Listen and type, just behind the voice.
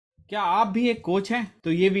क्या आप भी एक कोच हैं?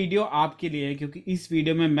 तो ये वीडियो आपके लिए है, क्योंकि इस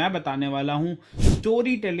वीडियो में मैं बताने वाला हूँ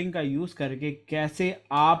स्टोरी टेलिंग का यूज करके कैसे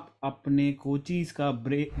आप अपने कोचीज का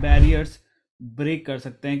बैरियर्स ब्रेक कर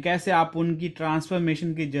सकते हैं, कैसे आप उनकी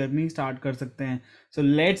ट्रांसफॉर्मेशन की जर्नी स्टार्ट कर सकते हैं। So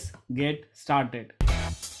let's get started.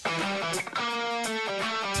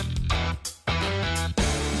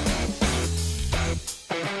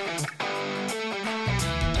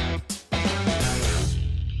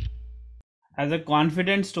 As a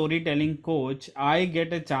confident storytelling coach, I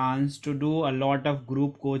get a chance to do a lot of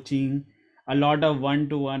group coaching, a lot of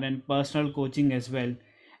one-to-one and personal coaching as well.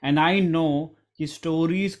 And I know कि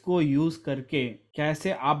stories को use करके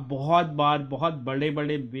कैसे आप बहुत बार बहुत बड़े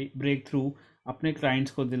बड़े break through अपने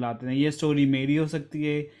क्लाइंट्स को दिलाते हैं। ये स्टोरी मेरी हो सकती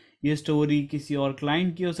है, ये स्टोरी किसी और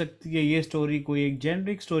क्लाइंट की हो सकती है, ये स्टोरी कोई एक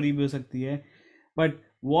जेनरिक स्टोरी भी हो सकती है। But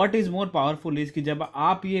what is more powerful is कि जब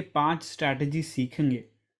आप ये 5 स्ट्रैटेजी सीखेंगे,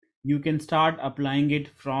 you can start applying it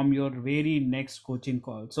from your very next coaching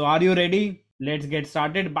call. So are you ready? Let's get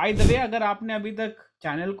started. By the way, अगर आपने अभी तक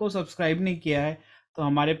चैनल को सब्सक्राइब नहीं किया है तो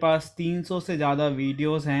हमारे पास 300 से ज़्यादा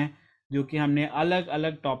वीडियोस हैं जो कि हमने अलग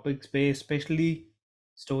अलग टॉपिक्स पे, specially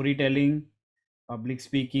story telling, public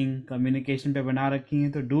speaking, communication पे बना रखी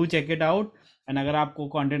हैं। तो do check it out. And अगर आपको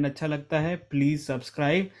कंटेंट अच्छा लगता है please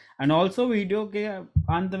subscribe. And also video के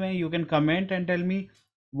अंत में you can comment and tell me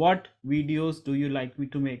what videos do you like me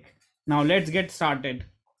to make. Now let's get started.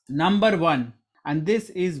 Number 1, and this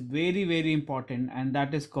is very important, and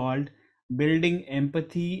that is called building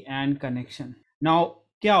empathy and connection. Now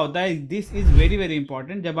क्या होता है, this is very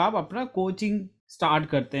important। जब आप अपना coaching start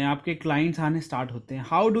करते हैं, आपके clients आने स्टार्ट होते हैं,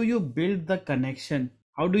 how do you build the connection,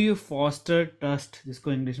 how do you foster trust,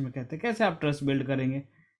 जिसको इंग्लिश में कहते हैं। कैसे आप ट्रस्ट बिल्ड करेंगे,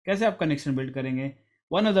 कैसे आप कनेक्शन बिल्ड करेंगे।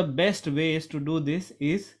 One of the best ways to do this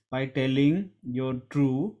is by telling your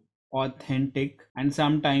true, authentic and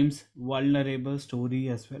sometimes vulnerable story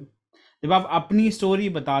as well. जब आप अपनी स्टोरी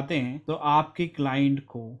बताते हैं तो आपके क्लाइंट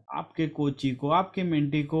को, आपके कोची को, आपके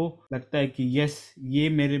मेंटी को लगता है कि यस, ये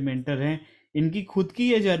मेरे मेंटर हैं, इनकी खुद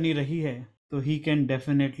की ये जर्नी रही है, तो he can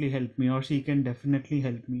definitely help me और she can definitely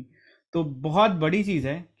help me. तो बहुत बड़ी चीज़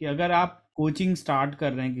है कि अगर आप कोचिंग स्टार्ट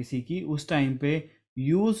कर रहे हैं किसी की, उस टाइम पे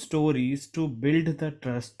use stories to build the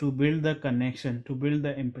trust, to build the connection, to build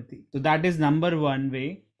the empathy. So that is number 1 way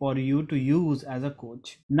for you to use as a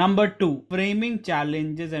coach. Number 2, framing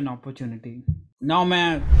challenges and opportunity. Now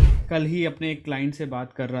मैं कल ही अपने एक client से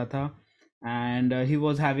बात कर रहा था and he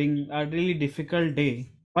was having a really difficult day,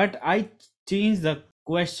 but I changed the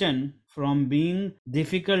question from being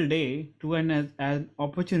difficult day to an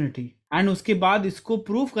opportunity. And उसके बाद इसको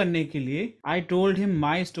प्रूव करने के लिए I told him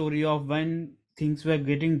my story of when things were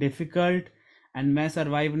getting difficult and मैं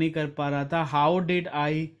survive नहीं कर पा रहा था, how did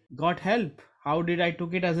I got help, how did I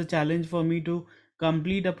took it as a challenge for me to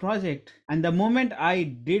complete a project. And the moment I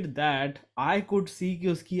did that, I could see कि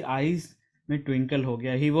उसकी eyes में twinkle हो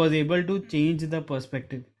गया, he was able to change the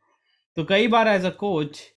perspective. तो कई बार as a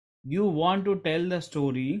coach you want to tell the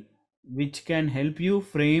story which can help you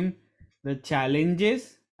frame the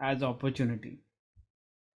challenges as opportunity,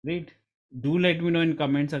 right? Do let me know in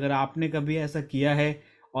comments अगर आपने कभी ऐसा किया है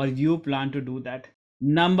और you plan to do that.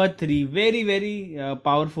 Number 3, very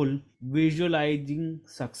powerful, visualizing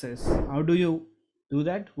success. How do you do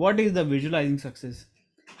that? What is the visualizing success?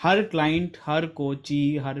 Her client, her Kochi,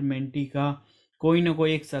 her mentee का कोई ना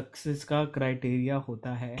कोई एक सक्सेस का क्राइटेरिया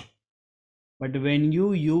होता है, but when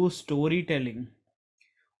you use story telling,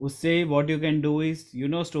 उससे what you can do is, you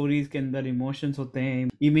know, stories के अंदर इमोशंस होते हैं,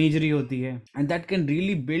 इमेजरी होती है, and that can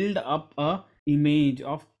really build up a image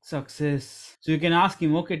of success. So you can ask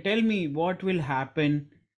him, okay, tell me what will happen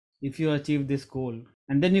if you achieve this goal,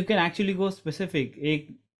 and then you can actually go specific.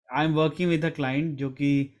 I'm working with a client जो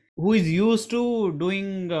कि who is used to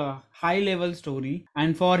doing high level story,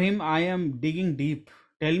 and for him I am digging deep.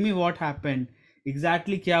 Tell me what happened,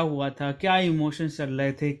 exactly क्या हुआ था, क्या emotions चल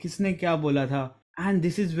रहे थे, किसने क्या बोला था. And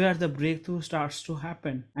this is where the breakthrough starts to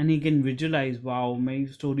happen, and he can visualize, wow, my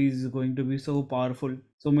story is going to be so powerful,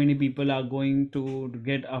 so many people are going to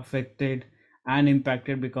get affected and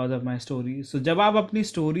impacted because of my story. So जब आप अपनी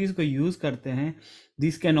stories को use करते हैं,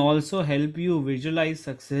 this can also help you visualize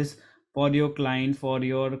success for your client, for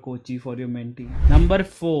your coachee, for your mentee. Number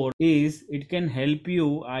 4 is it can help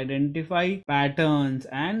you identify patterns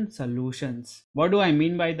and solutions. What do I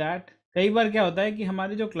mean by that? कई बार क्या होता है कि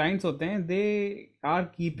हमारे जो clients होते हैं, they are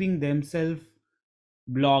keeping themselves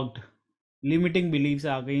blocked, limiting beliefs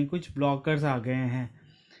आ गई, कुछ ब्लॉकर्स आ गए हैं,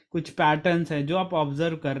 कुछ पैटर्न्स हैं जो आप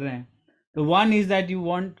ऑब्जर्व कर रहे हैं. तो one is that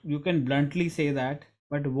you can bluntly say that,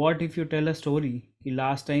 but what if you tell a story कि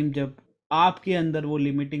लास्ट टाइम जब आपके अंदर वो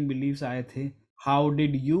लिमिटिंग बिलीव्स आए थे, how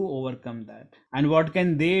did you overcome that, and what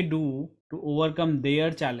can they do to overcome their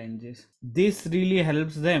challenges. This really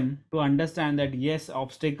helps them to understand that yes,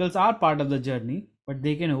 obstacles are part of the journey, but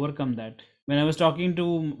they can overcome that. When I was talking to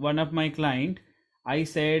one of my client, I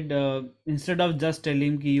said, instead of just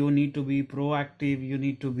telling him you need to be proactive, you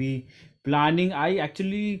need to be planning, I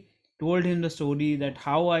actually told him the story that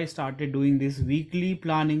how I started doing this weekly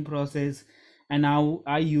planning process, and now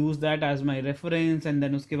I use that as my reference, and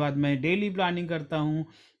then उसके बाद मैं daily planning करता हूँ,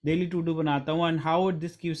 daily to do बनाता हूँ, and how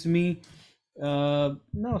this gives me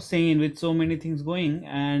no sane with so many things going,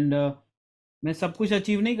 and मैं सब कुछ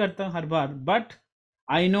achieve नहीं करता हर बार, but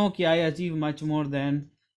I know कि I achieve much more than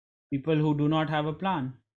people who do not have a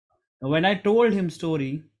plan. When I told him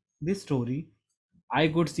this story, I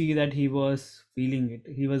could see that he was feeling it.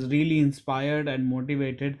 He was really inspired and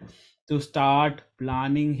motivated to start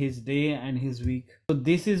planning his day and his week. So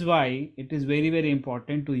this is why it is very, very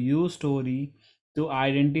important to use story to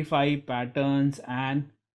identify patterns and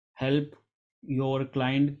help your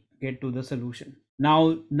client get to the solution.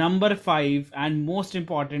 Now, number 5 and most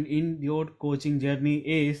important in your coaching journey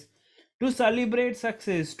is to celebrate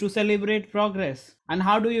success, to celebrate progress. And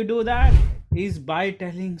how do you do that? Is by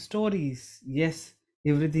telling stories. Yes,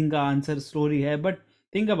 everything का answer story है, but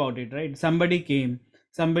think about it, right? Somebody came,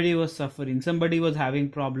 somebody was suffering, somebody was having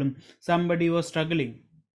problem, somebody was struggling,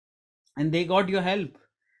 and they got your help,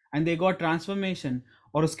 and they got transformation,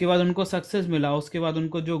 और उसके बाद उनको success मिला, उसके बाद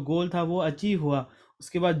उनको जो गोल था वो अचीव हुआ,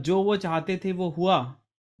 उसके बाद जो वो चाहते थे वो हुआ.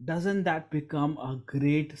 Doesn't that become a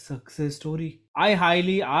great success story? I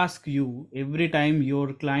highly ask you, every time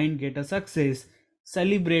your client get a success,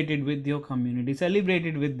 celebrate it with your community, celebrate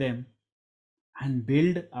it with them, and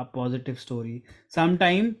build a positive story.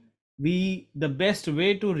 Sometime the best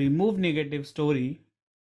way to remove negative story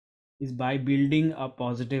is by building a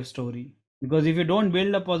positive story, because if you don't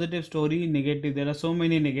build a positive story, negative, there are so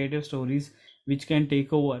many negative stories which can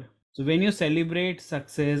take over. So when you celebrate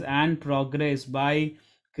success and progress by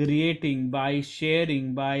creating, by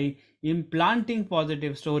sharing, by implanting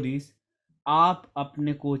positive stories, आप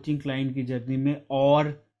अपने coaching client की journey में और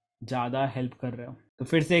ज़्यादा help कर रहे हो. तो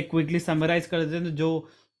फिर से क्विकली समराइज कर देते हैं. तो जो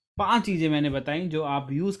 5 चीज़ें मैंने बताई जो आप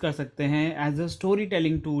यूज़ कर सकते हैं as a story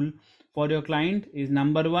telling tool for your client is: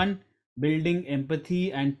 number 1, building empathy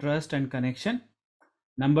and trust and connection.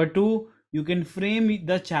 Number 2, you can frame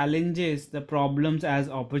the challenges, the problems as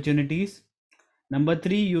opportunities. Number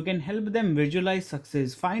 3, you can help them visualize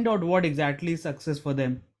success, find out what exactly is success for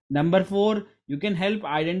them. Number 4, you can help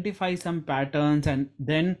identify some patterns and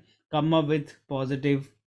then come up with positive,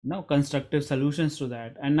 constructive solutions to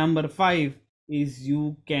that. And number 5 is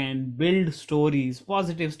you can build stories,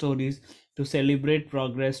 positive stories, to celebrate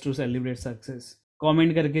progress, to celebrate success.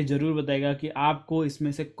 Comment करके जरूर बताएगा कि आपको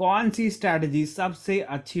इसमें से कौन सी strategy सबसे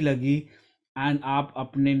अच्छी लगी, एंड आप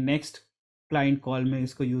अपने नेक्स्ट क्लाइंट कॉल में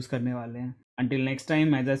इसको यूज करने वाले हैं. Until next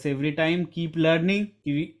time, as I say every time, keep learning,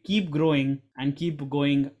 keep growing, and keep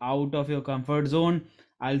going out of your comfort zone.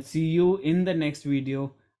 I'll see you in the next video.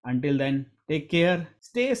 Until then, take care,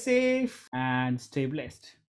 stay safe, and stay blessed.